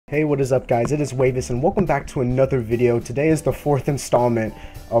Hey, what is up guys? It is Wavis and welcome back to another video. Today is the fourth installment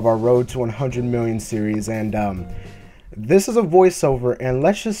of our Road to 100 Million series, and this is a voiceover, and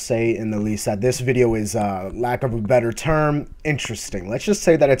let's just say in the least that this video is, lack of a better term, interesting. Let's just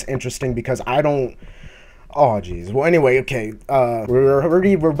say that it's interesting because I don't... Oh geez. Well, anyway, okay.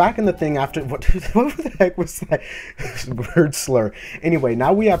 We're back in the thing after what the heck was that word slur? Anyway,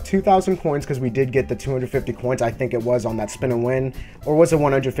 now we have 2,000 coins because we did get the 250 coins. I think it was on that spin and win, or was it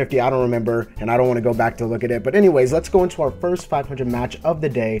 150? I don't remember, and I don't want to go back to look at it. But anyways, let's go into our first 500 match of the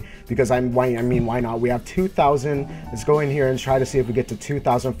day because why not? We have 2,000. Let's go in here and try to see if we get to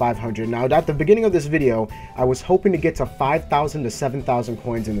 2,500. Now, at the beginning of this video, I was hoping to get to 5,000 to 7,000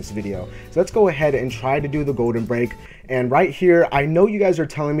 coins in this video. So let's go ahead and try to do the golden break. And right here, I know you guys are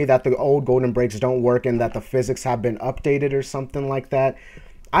telling me that the old golden breaks don't work and that the physics have been updated or something like that.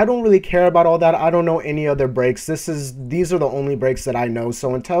 I don't really care about all that. I don't know any other breaks. These are the only breaks that I know.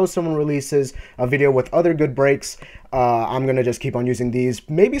 So until someone releases a video with other good breaks, I'm gonna just keep on using these.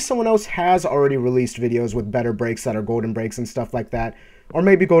 Maybe someone else has already released videos with better breaks that are golden breaks and stuff like that. Or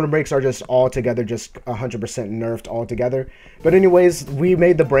maybe golden breaks are just altogether just 100% nerfed altogether. But anyways, we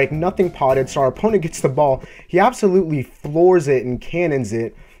made the break, nothing potted, so our opponent gets the ball. He absolutely floors it and cannons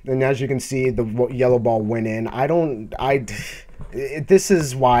it. And as you can see, the yellow ball went in. This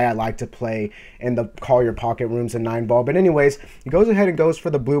is why I like to play in the call your pocket rooms in 9-ball. But anyways, he goes ahead and goes for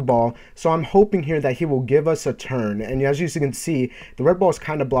the blue ball. So I'm hoping here that he will give us a turn. And as you can see, the red ball is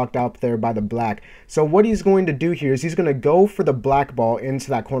kind of blocked out there by the black. So what he's going to do here is he's going to go for the black ball into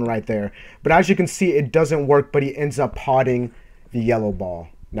that corner right there. But as you can see, it doesn't work, but he ends up potting the yellow ball.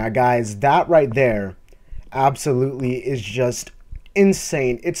 Now guys, that right there absolutely is just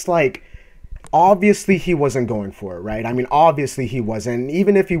insane. It's like, obviously he wasn't going for it, right? I mean, obviously he wasn't.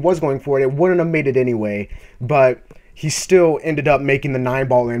 Even if he was going for it, it wouldn't have made it anyway. But he still ended up making the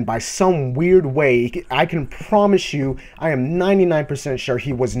 9-ball in by some weird way. I can promise you, I am 99% sure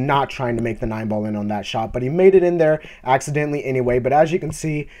he was not trying to make the 9-ball in on that shot, but he made it in there accidentally anyway. But as you can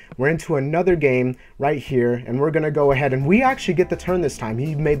see, we're into another game right here, and we're going to go ahead, and we actually get the turn this time.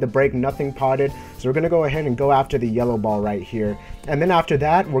 He made the break, nothing potted, so we're going to go ahead and go after the yellow ball right here. And then after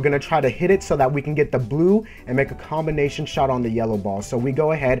that, we're going to try to hit it so that we can get the blue and make a combination shot on the yellow ball. So we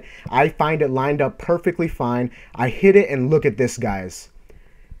go ahead, I find it lined up perfectly fine, I hit it, and look at this, guys.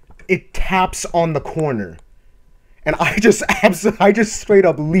 It taps on the corner. And I just straight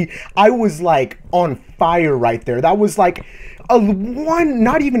up I was like on fire right there. That was like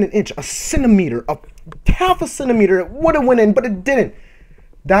not even an inch, a centimeter, half a centimeter. It would have went in, but it didn't.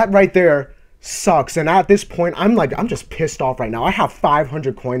 That right there sucks. And at this point, I'm just pissed off right now. I have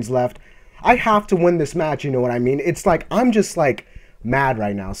 500 coins left. I have to win this match, you know what I mean? It's like, I'm just like mad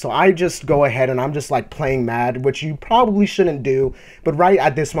right now. So I just go ahead and I'm just like playing mad, which you probably shouldn't do, but right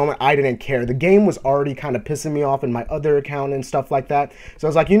at this moment I didn't care. The game was already kind of pissing me off in my other account and stuff like that. So I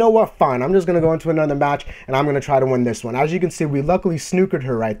was like, you know what, fine, I'm just gonna go into another match and I'm gonna try to win this one. As you can see, we luckily snookered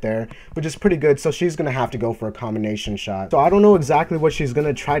her right there, which is pretty good. So she's gonna have to go for a combination shot. So I don't know exactly what she's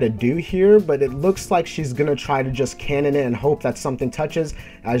gonna try to do here, but it looks like she's gonna try to just cannon it and hope that something touches.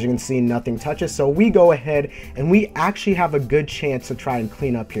 As you can see, nothing touches. So we go ahead and we actually have a good chance to try and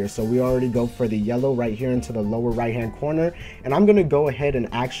clean up here. So we already go for the yellow right here into the lower right hand corner, and I'm gonna go ahead and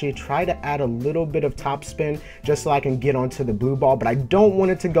actually try to add a little bit of top spin just so I can get onto the blue ball, but I don't want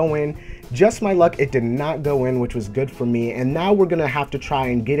it to go in. Just my luck, it did not go in, which was good for me. And now we're gonna have to try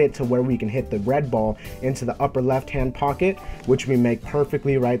and get it to where we can hit the red ball into the upper left hand pocket, which we make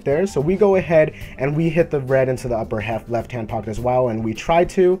perfectly right there. So we go ahead and we hit the red into the upper left hand pocket as well, and we try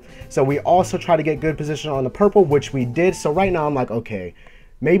to. So we also try to get good position on the purple, which we did. So right now I'm like, okay,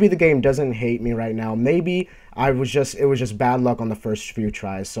 maybe the game doesn't hate me right now. Maybe it was just bad luck on the first few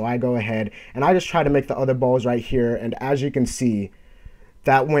tries. So I go ahead and I just try to make the other balls right here, and as you can see,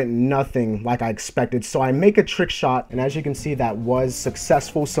 that went nothing like I expected. So I make a trick shot, and as you can see, that was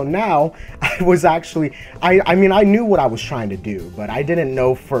successful. So now I was actually, I mean, I knew what I was trying to do, but I didn't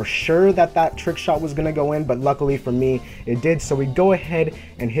know for sure that that trick shot was gonna go in, but luckily for me, it did. So we go ahead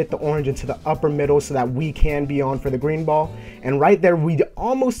and hit the orange into the upper middle so that we can be on for the green ball. And right there, we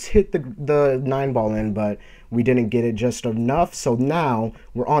almost hit the 9-ball in, but we didn't get it just enough. So now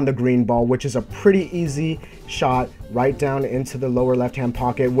we're on the green ball, which is a pretty easy shot right down into the lower left hand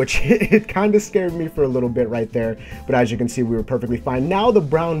pocket, which it kind of scared me for a little bit right there, but as you can see, we were perfectly fine. Now the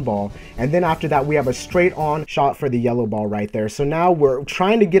brown ball, and then after that we have a straight on shot for the yellow ball right there. So now we're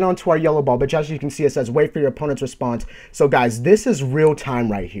trying to get onto our yellow ball, but as you can see, it says wait for your opponent's response. So guys, this is real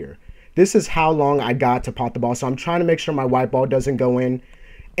time right here. This is how long I got to pot the ball. So I'm trying to make sure my white ball doesn't go in,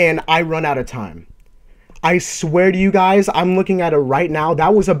 and I run out of time. I swear to you guys, I'm looking at it right now.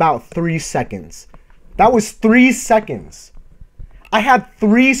 That was about 3 seconds. That was 3 seconds. I had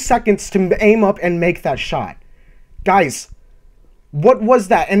 3 seconds to aim up and make that shot. Guys, what was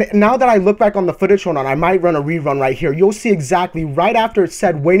that? And now that I look back on the footage, hold on, I might run a rerun right here. You'll see exactly right after it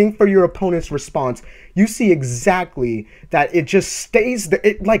said waiting for your opponent's response. You see exactly that it just stays there.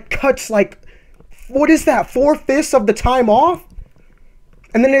 It like cuts like, what is that, 4/5 of the time off?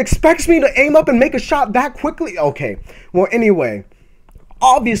 And then it expects me to aim up and make a shot that quickly? Okay, well, anyway,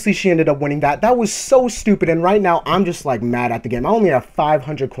 obviously she ended up winning that. That was so stupid, and right now I'm just like mad at the game. I only have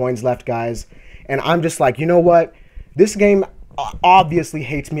 500 coins left, guys, and I'm just like, you know what? This game obviously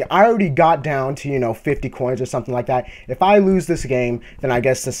hates me. I already got down to, you know, 50 coins or something like that. If I lose this game, then I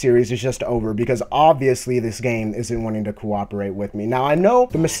guess the series is just over, because obviously this game isn't wanting to cooperate with me. Now, I know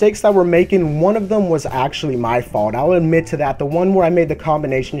the mistakes that we're making, one of them was actually my fault. I'll admit to that. The one where I made the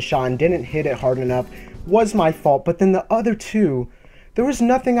combination shot and didn't hit it hard enough was my fault, but then the other two, there was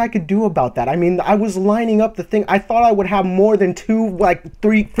nothing I could do about that. I mean, I was lining up the thing. I thought I would have more than 3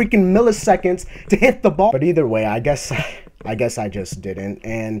 freaking milliseconds to hit the ball. But either way, I guess I just didn't.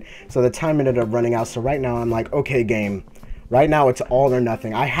 And so the time ended up running out. So right now I'm like, okay, game. Right now it's all or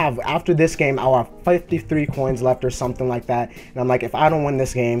nothing. I have, after this game, I'll have 53 coins left or something like that. And I'm like, if I don't win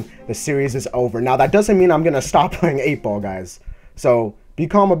this game, the series is over. Now, that doesn't mean I'm going to stop playing 8-ball, guys. So be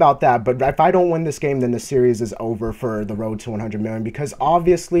calm about that. But if I don't win this game, then the series is over for the road to 100 million, because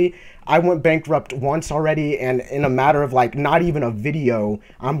obviously I went bankrupt once already, and in a matter of like not even a video,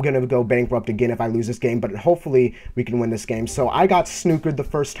 I'm gonna go bankrupt again if I lose this game. But hopefully we can win this game. So I got snookered the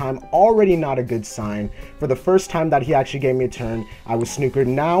first time, already not a good sign. For the first time that he actually gave me a turn, I was snookered.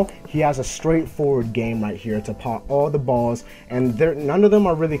 Now he has a straightforward game right here to pot all the balls, and none of them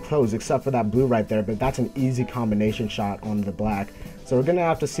are really close except for that blue right there, but that's an easy combination shot on the black. So we're gonna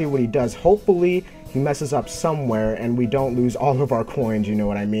have to see what he does. Hopefully he messes up somewhere and we don't lose all of our coins, you know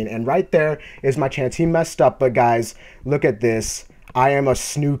what I mean? And right there is my chance. He messed up, but guys, look at this. I am a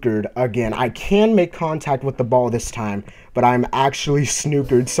snookered again. I can make contact with the ball this time, but I'm actually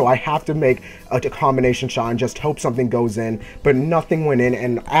snookered, so I have to make a combination shot and just hope something goes in, but nothing went in.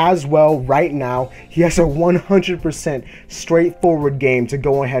 And as well, right now, he has a 100% straightforward game to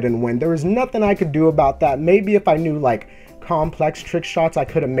go ahead and win. There is nothing I could do about that. Maybe if I knew like complex trick shots, I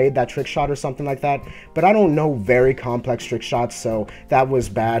could have made that trick shot or something like that, but I don't know very complex trick shots, so that was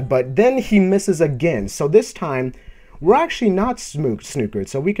bad. But then he misses again, so this time we're actually not snookered,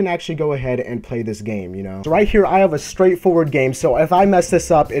 so we can actually go ahead and play this game, you know. So right here I have a straightforward game, so if I mess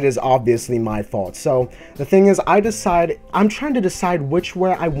this up, it is obviously my fault. So the thing is, I'm trying to decide which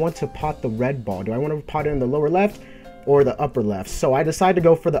way I want to pot the red ball. Do I want to pot it in the lower left or the upper left? So I decided to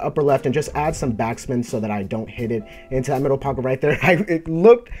go for the upper left and just add some backspin so that I don't hit it into that middle pocket right there. It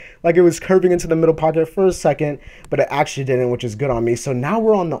looked like it was curving into the middle pocket for a second, but it actually didn't, which is good on me. So now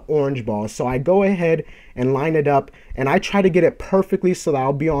we're on the orange ball. So I go ahead and line it up and I try to get it perfectly so that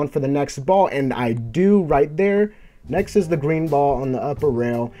I'll be on for the next ball, and I do right there. Next is the green ball on the upper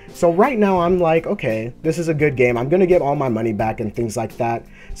rail. So right now I'm like, okay, this is a good game. I'm gonna get all my money back and things like that.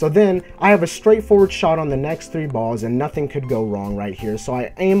 So then I have a straightforward shot on the next 3 balls and nothing could go wrong right here. So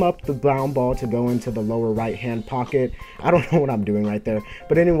I aim up the brown ball to go into the lower right hand pocket. I don't know what I'm doing right there,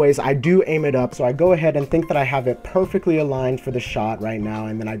 but anyways, I do aim it up. So I go ahead and think that I have it perfectly aligned for the shot right now,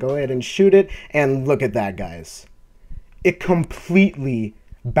 and then I go ahead and shoot it, and look at that, guys. It completely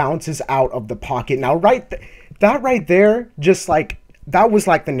bounces out of the pocket. Now that right there, just like, that was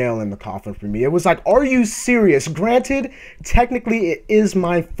like the nail in the coffin for me. It was like, are you serious? Granted, technically it is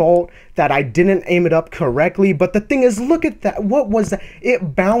my fault that I didn't aim it up correctly, but the thing is, look at that. What was that?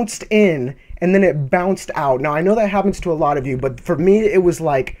 It bounced in and then it bounced out. Now I know that happens to a lot of you, but for me it was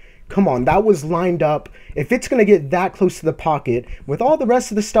like, come on, that was lined up. If it's going to get that close to the pocket, with all the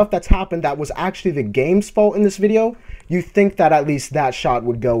rest of the stuff that's happened that was actually the game's fault in this video, you think that at least that shot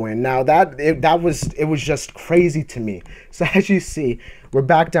would go in. Now it was just crazy to me. So as you see, we're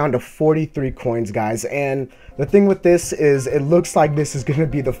back down to 43 coins, guys, and the thing with this is it looks like this is going to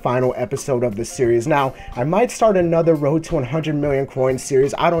be the final episode of the series. Now, I might start another Road to 100 million coins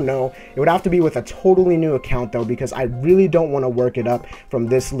series. I don't know. It would have to be with a totally new account, though, because I really don't want to work it up from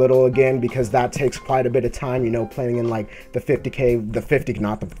this little again, because that takes quite a bit of time, you know, playing in like the 50k,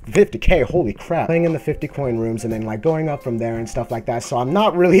 not the 50k, holy crap, playing in the 50 coin rooms and then like going up from there and stuff like that. So I'm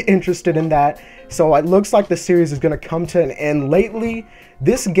not really interested in that. So it looks like the series is going to come to an end. Lately,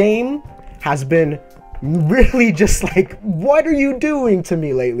 this game has been really just like, what are you doing to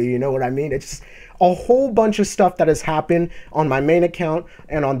me lately? You know what I mean? It's just a whole bunch of stuff that has happened on my main account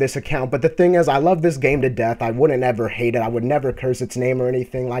and on this account. But the thing is, I love this game to death. I wouldn't ever hate it. I would never curse its name or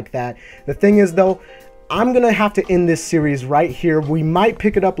anything like that. The thing is, though, I'm gonna have to end this series right here. We might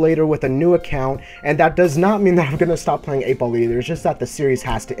pick it up later with a new account, and that does not mean that I'm gonna stop playing 8-Ball either. It's just that the series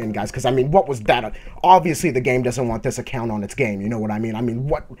has to end, guys, because I mean, what was that? Obviously the game doesn't want this account on its game, you know what I mean?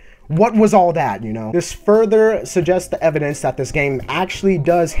 What was all that, you know? This further suggests the evidence that this game actually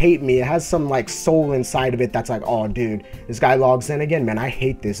does hate me. It has some like soul inside of it that's like, oh dude, this guy logs in again, man, I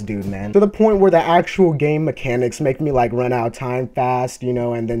hate this dude, man. To the point where the actual game mechanics make me like run out of time fast, you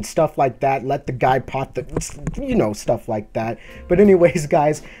know, and then stuff like that, let the guy pot the, you know, stuff like that. But anyways,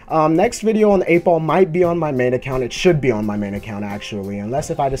 guys, next video on the 8-Ball might be on my main account. It should be on my main account actually, unless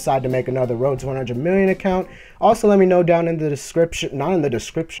if I decide to make another Road to 100 million account. Also let me know down in the description, not in the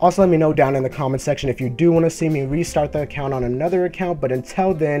description, also let me know down in the comment section if you do want to see me restart the account on another account. But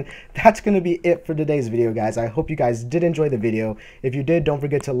until then, that's going to be it for today's video, guys. I hope you guys did enjoy the video. If you did, don't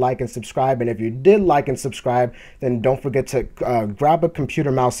forget to like and subscribe. And if you did like and subscribe, then don't forget to grab a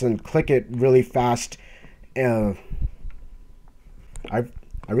computer mouse and click it really fast. I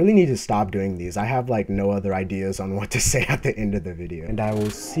really need to stop doing these. I have like no other ideas on what to say at the end of the video. And I will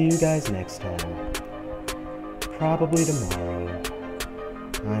see you guys next time. Probably tomorrow.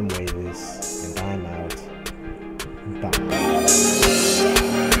 I'm Wavegame.